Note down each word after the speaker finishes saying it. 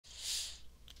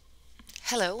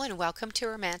Hello and welcome to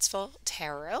Romanceful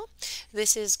Tarot.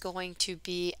 This is going to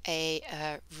be a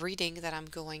reading that I'm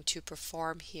going to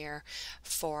perform here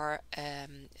for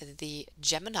the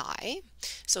Gemini.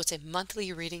 So it's a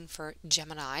monthly reading for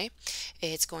Gemini.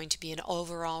 It's going to be an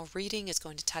overall reading. It's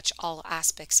going to touch all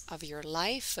aspects of your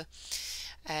life.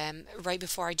 Right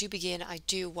before I do begin, I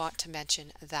do want to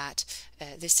mention that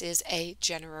this is a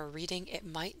general reading. It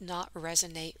might not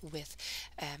resonate with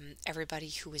everybody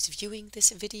who is viewing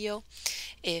this video.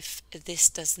 If this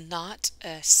does not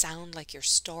sound like your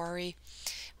story,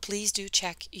 please do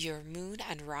check your moon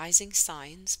and rising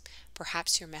signs.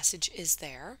 Perhaps your message is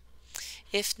there.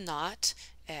 If not,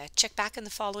 check back in the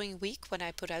following week when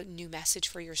I put out a new message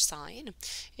for your sign.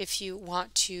 If you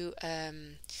want to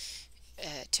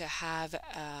have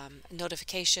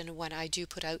notification when I do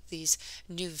put out these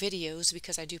new videos,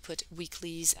 because I do put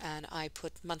weeklies and I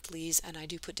put monthlies and I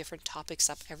do put different topics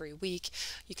up every week,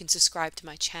 you can subscribe to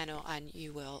my channel and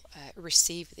you will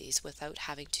receive these without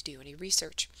having to do any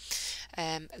research.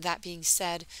 That being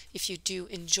said, if you do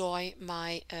enjoy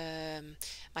my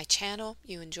my channel,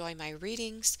 you enjoy my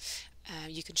readings,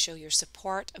 you can show your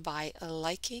support by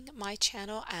liking my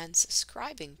channel and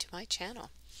subscribing to my channel.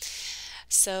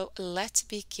 So let's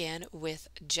begin with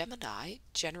Gemini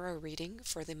general reading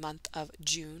for the month of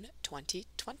June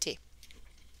 2020.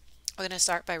 We're going to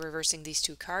start by reversing these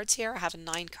two cards here. I have a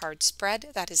 9-card spread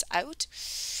that is out.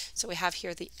 So we have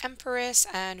here the Empress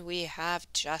and we have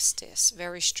Justice.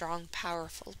 Very strong,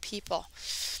 powerful people.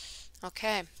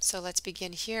 Okay, so let's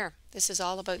begin here. This is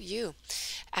all about you.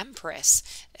 Empress,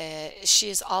 she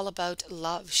is all about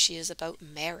love. She is about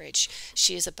marriage.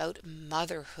 She is about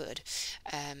motherhood.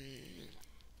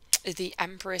 The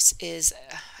Empress is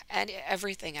and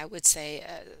everything, I would say,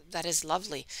 that is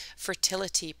lovely.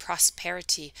 Fertility,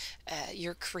 prosperity,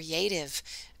 you're creative,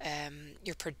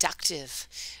 you're productive.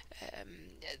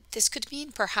 This could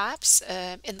mean perhaps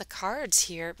in the cards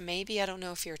here, maybe, I don't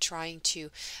know if you're trying to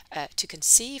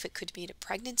conceive. It could mean a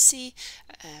pregnancy.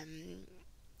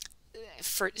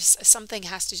 For something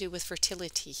has to do with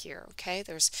fertility here. Okay,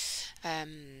 there's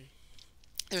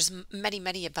many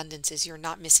abundances. You're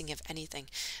not missing of anything.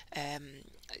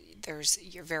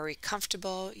 You're very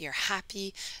comfortable, you're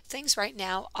happy. Things right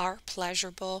now are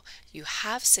pleasurable. You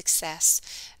have success,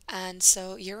 and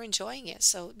so you're enjoying it.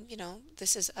 So, you know,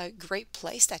 this is a great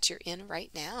place that you're in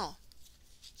right now.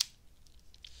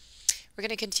 We're going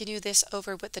to continue this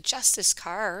over with the Justice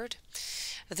card.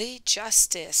 The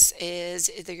Justice is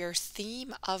your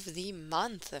theme of the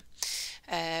month.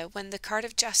 When the card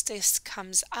of Justice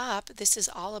comes up, this is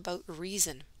all about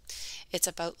reason. It's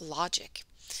about logic.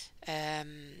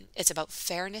 It's about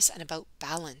fairness and about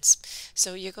balance.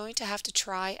 So you're going to have to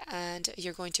try, and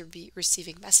you're going to be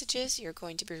receiving messages. You're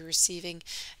going to be receiving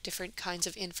different kinds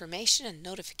of information and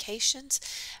notifications,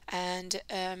 and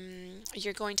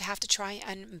you're going to have to try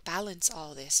and balance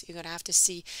all this. You're going to have to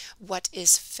see what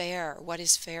is fair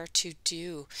to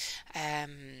do.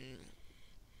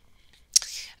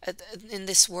 In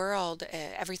this world,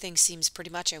 everything seems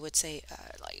pretty much, I would say,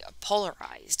 like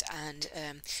polarized, and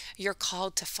you're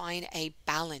called to find a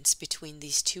balance between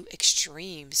these two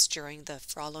extremes during the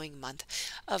following month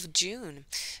of June.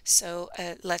 So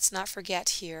let's not forget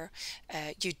here,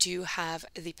 you do have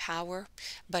the power,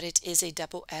 but it is a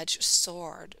double-edged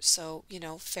sword. So, you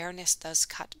know, fairness does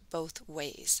cut both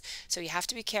ways. So you have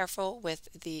to be careful with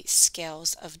the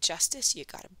scales of justice. You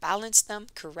got to balance them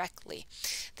correctly.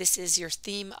 This is your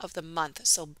theme of the month,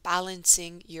 so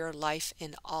balancing your life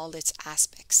in all its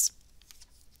aspects.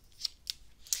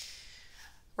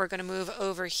 We're going to move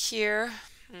over here.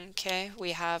 Okay,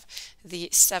 we have the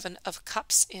 7 of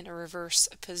Cups in a reverse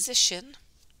position.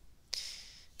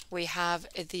 We have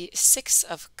the 6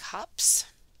 of Cups,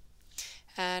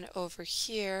 and over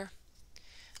here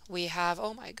we have,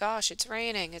 oh my gosh, it's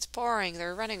raining, it's pouring,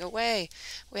 they're running away.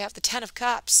 We have the 10 of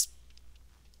Cups.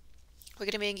 We're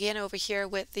going to begin over here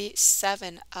with the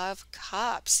 7 of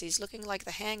Cups. He's looking like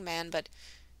the Hangman, but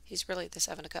he's really the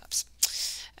 7 of Cups.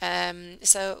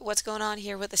 So what's going on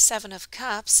here with the 7 of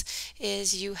Cups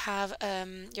is you have,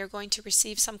 you're going to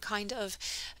receive some kind of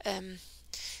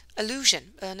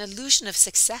illusion. An illusion of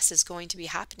success is going to be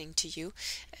happening to you.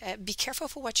 Be careful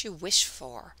for what you wish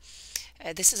for.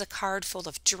 This is a card full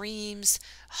of dreams,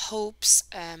 hopes,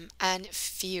 and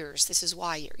fears. This is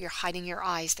why you're hiding your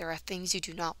eyes. There are things you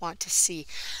do not want to see.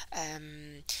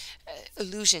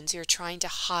 Illusions. You're trying to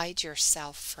hide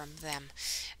yourself from them.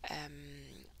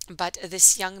 But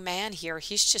this young man here,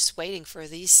 he's just waiting for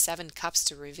these 7 cups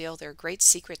to reveal their great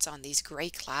secrets on these gray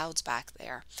clouds back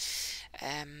there.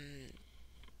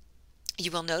 You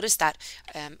will notice that,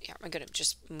 I'm going to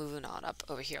just move on up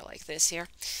over here like this here.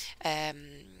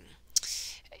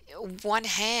 one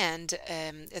hand,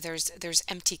 there's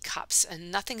empty cups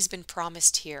and nothing's been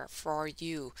promised here for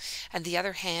you, and the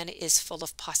other hand is full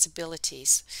of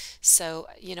possibilities. So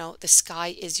the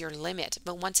sky is your limit,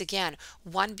 but once again,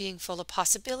 one being full of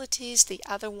possibilities, the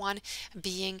other one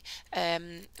being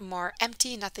more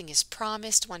empty, nothing is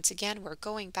promised. Once again, we're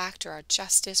going back to our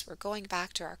justice, we're going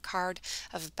back to our card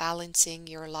of balancing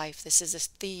your life. This is a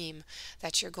theme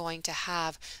that you're going to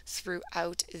have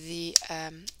throughout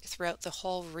the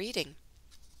whole reading.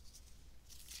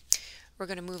 We're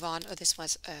going to move on. Oh, this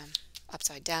was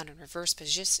upside down in reverse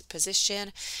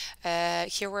position.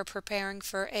 Here we're preparing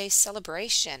for a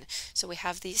celebration. So we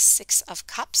have the Six of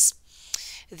Cups.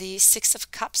 The Six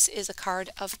of Cups is a card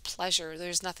of pleasure.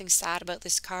 There's nothing sad about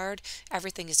this card.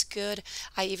 Everything is good.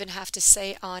 I even have to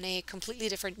say, on a completely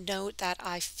different note, that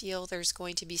I feel there's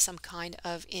going to be some kind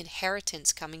of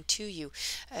inheritance coming to you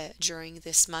during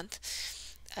this month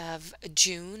of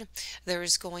June.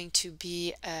 There's going to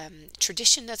be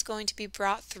tradition that's going to be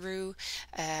brought through.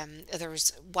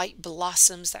 There's white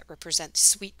blossoms that represent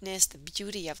sweetness, the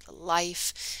beauty of the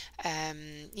life.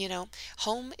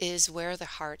 Home is where the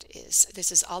heart is.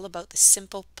 This is all about the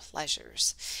simple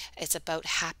pleasures. It's about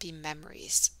happy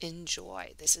memories.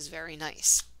 Enjoy. This is very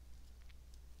nice.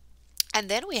 And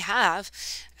then we have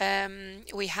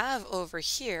over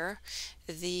here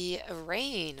the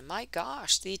rain. My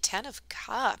gosh, the Ten of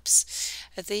Cups.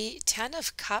 The Ten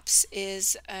of Cups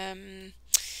is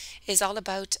all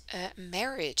about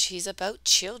marriage. He's about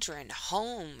children,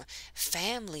 home,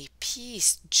 family,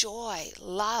 peace, joy,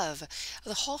 love.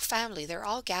 The whole family, they're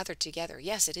all gathered together.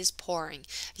 Yes, it is pouring.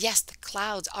 Yes, the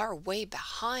clouds are way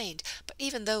behind, but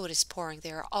even though it is pouring,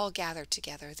 they are all gathered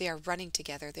together. They are running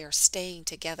together. They are staying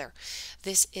together.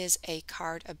 This is a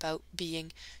card about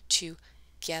being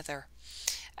together.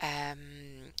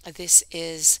 This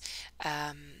is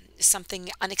something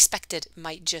unexpected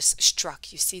might just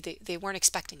struck. You see, they weren't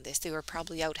expecting this. They were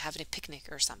probably out having a picnic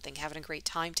or something, having a great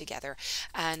time together,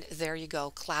 and there you go,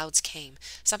 clouds came.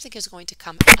 Something is going to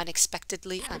come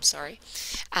unexpectedly, I'm sorry,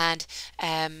 and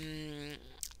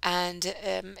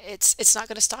it's not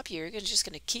going to stop you. You're just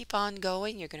going to keep on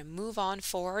going. You're going to move on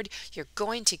forward. You're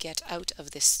going to get out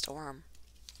of this storm.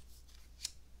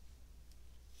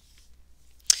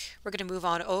 We're going to move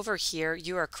on over here.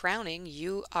 You are crowning,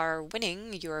 you are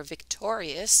winning, you are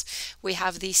victorious. We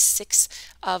have the Six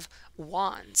of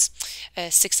Wands.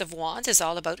 Six of Wands is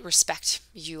all about respect.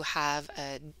 You have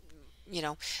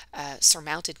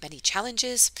surmounted many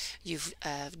challenges. You've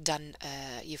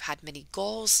had many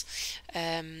goals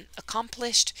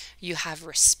accomplished. You have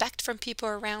respect from people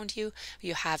around you.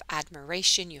 You have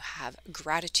admiration. You have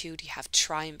gratitude. You have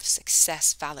triumph,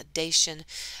 success, validation,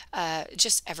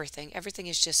 just everything. Everything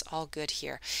is just all good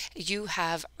here. You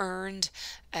have earned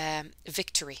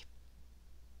victory.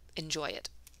 Enjoy it.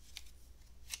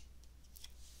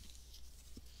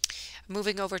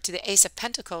 Moving over to the Ace of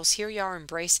Pentacles, here you are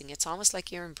embracing. It's almost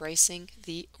like you're embracing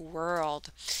the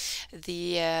world.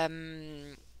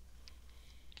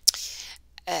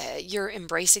 You're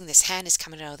embracing. This hand is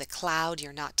coming out of the cloud.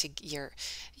 You're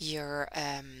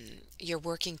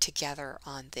working together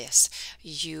on this.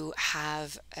 You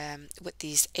have with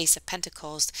these Ace of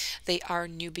Pentacles, they are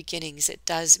new beginnings. It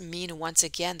does mean, once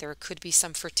again, there could be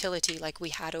some fertility like we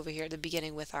had over here at the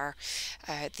beginning with our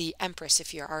the Empress,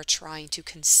 if you are trying to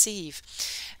conceive.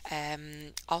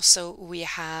 Also, we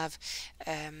have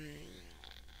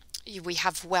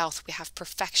wealth, we have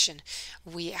perfection,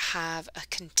 we have a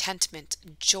contentment,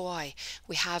 joy,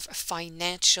 we have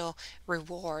financial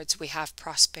rewards, we have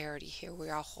prosperity. Here we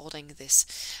are holding this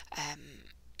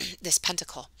this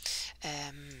pentacle.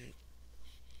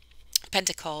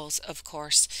 Pentacles, of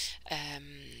course,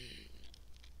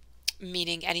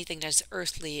 meaning anything that's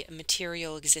earthly,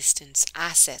 material existence,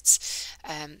 assets.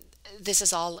 This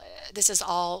is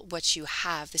all what you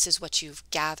have. This is what you've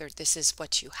gathered. This is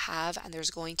what you have, and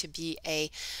there's going to be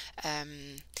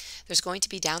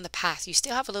down the path. You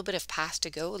still have a little bit of path to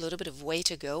go, a little bit of way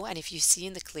to go, and if you see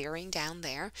in the clearing down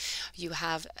there, you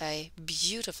have a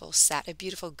beautiful set, a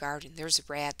beautiful garden. There's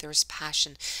red, there's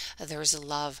passion, there's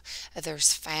love,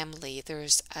 there's family,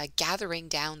 there's a gathering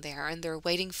down there, and they're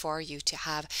waiting for you to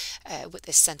have with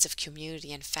this sense of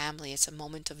community and family. It's a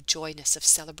moment of joyness, of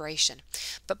celebration.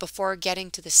 But before getting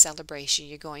to the celebration,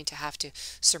 you're going to have to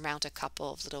surmount a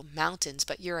couple of little mountains,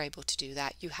 but you're able to do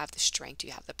that. You have the strength,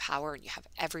 you have the power, and you have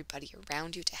everybody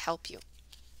around you to help you.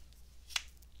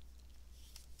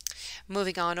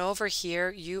 Moving on over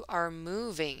here, you are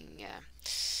moving.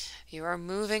 You are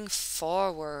moving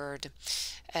forward.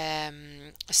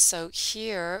 So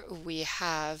here we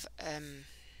have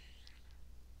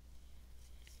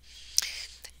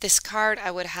This card,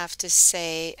 I would have to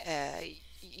say,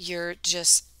 you're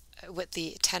just, with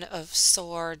the Ten of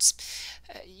Swords,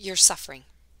 you're suffering.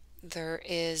 There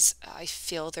is, I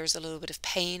feel there's a little bit of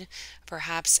pain,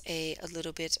 perhaps a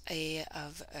little bit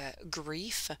of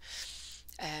grief.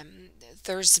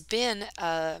 There's been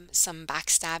some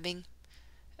backstabbing.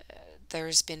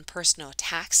 There's been personal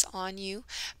attacks on you,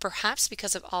 perhaps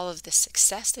because of all of the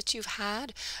success that you've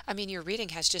had. I mean, your reading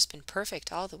has just been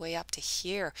perfect all the way up to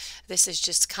here. This is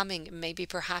just coming. Maybe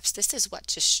perhaps this is what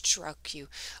just struck you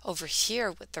over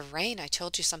here with the rain. I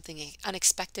told you something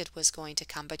unexpected was going to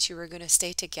come, but you were going to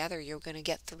stay together. You're going to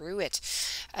get through it.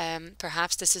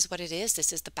 Perhaps this is what it is.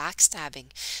 This is the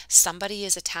backstabbing. Somebody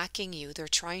is attacking you. They're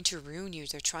trying to ruin you.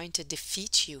 They're trying to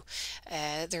defeat you.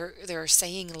 They're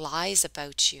saying lies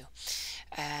about you.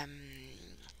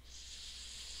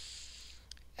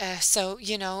 So,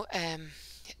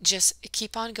 just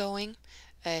keep on going.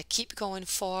 Keep going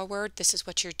forward. This is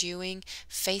what you're doing.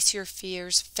 Face your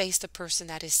fears. Face the person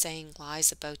that is saying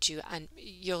lies about you, and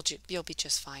you'll be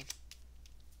just fine.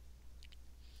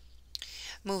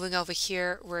 Moving over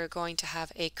here, we're going to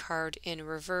have a card in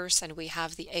reverse, and we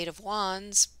have the Eight of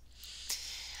Wands.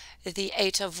 The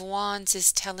Eight of Wands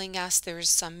is telling us there's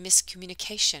some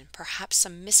miscommunication, perhaps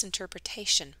some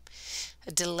misinterpretation,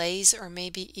 delays, or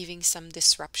maybe even some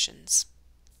disruptions.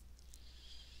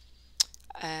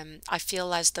 I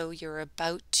feel as though you're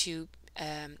about to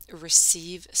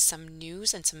receive some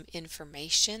news and some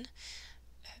information.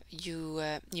 You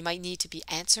might need to be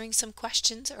answering some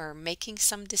questions or making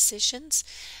some decisions.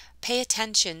 Pay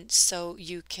attention so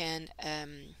you can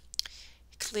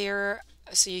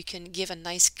give a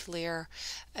nice clear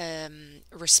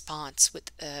response with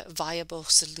viable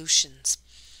solutions.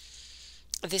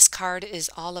 This card is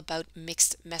all about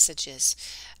mixed messages,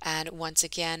 and once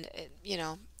again,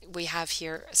 we have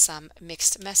here some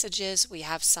mixed messages. We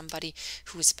have somebody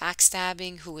who is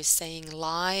backstabbing, who is saying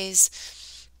lies.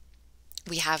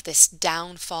 We have this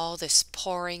downfall, this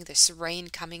pouring, this rain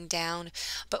coming down,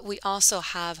 but we also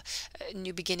have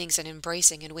new beginnings and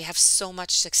embracing, and we have so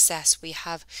much success. We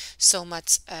have so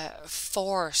much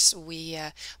force. We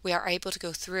are able to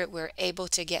go through it. We're able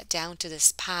to get down to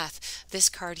this path. This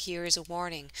card here is a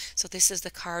warning. So this is the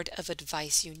card of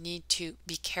advice. You need to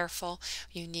be careful.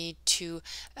 You need to,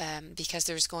 because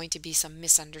there's going to be some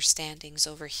misunderstandings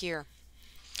over here.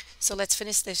 So let's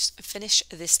finish this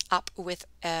up with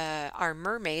our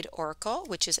Mermaid Oracle,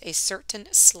 which is a certain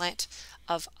slant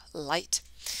of light.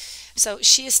 So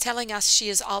she is telling us she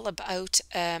is all about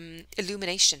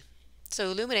illumination. So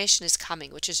illumination is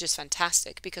coming, which is just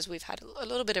fantastic because we've had a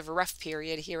little bit of a rough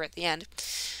period here at the end.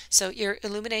 So your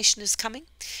illumination is coming.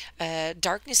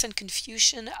 Darkness and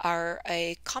confusion are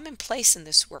a commonplace in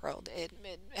this world. It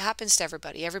happens to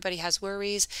everybody. Everybody has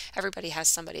worries. Everybody has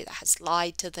somebody that has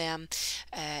lied to them.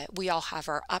 We all have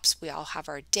our ups. We all have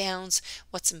our downs.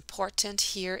 What's important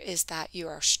here is that you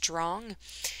are strong.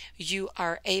 You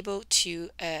are able to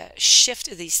shift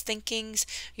these thinkings.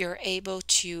 You're able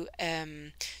to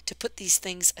put these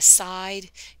things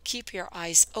aside. Keep your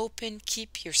eyes open.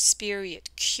 Keep your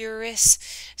spirit curious,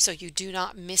 so you do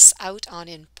not miss out on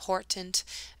important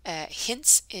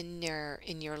hints in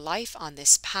your life on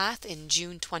this path in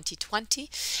June 2020.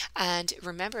 And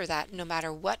remember that no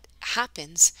matter what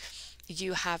happens,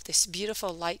 you have this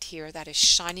beautiful light here that is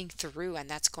shining through, and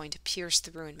that's going to pierce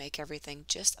through and make everything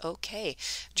just okay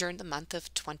during the month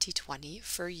of 2020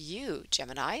 for you,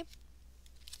 Gemini.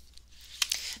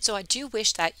 So I do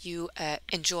wish that you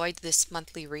enjoyed this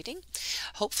monthly reading.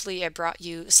 Hopefully I brought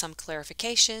you some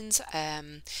clarifications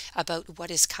about what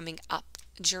is coming up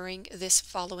during this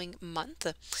following month.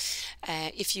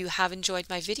 If you have enjoyed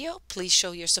my video, please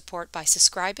show your support by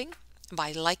subscribing,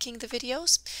 by liking the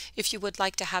videos. If you would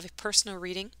like to have a personal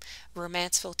reading,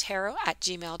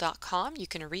 romancefulltarot@gmail.com. You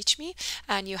can reach me,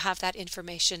 and you have that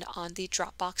information on the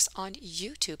Dropbox on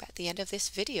YouTube at the end of this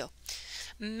video.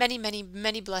 Many, many,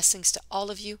 many blessings to all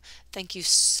of you. Thank you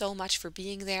so much for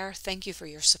being there. Thank you for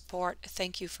your support.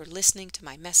 Thank you for listening to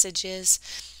my messages.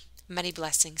 Many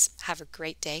blessings. Have a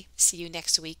great day. See you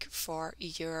next week for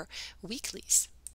your weeklies.